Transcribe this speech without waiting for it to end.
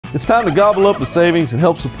It's time to gobble up the savings and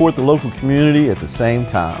help support the local community at the same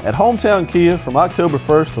time. At Hometown Kia, from October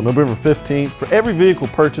 1st till November 15th, for every vehicle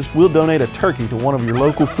purchased, we'll donate a turkey to one of your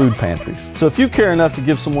local food pantries. So if you care enough to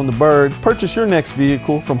give someone the bird, purchase your next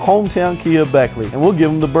vehicle from Hometown Kia Beckley, and we'll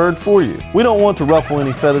give them the bird for you. We don't want to ruffle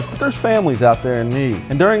any feathers, but there's families out there in need.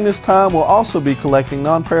 And during this time, we'll also be collecting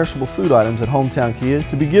non-perishable food items at Hometown Kia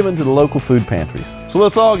to be given to the local food pantries. So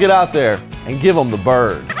let's all get out there and give them the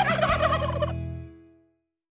bird.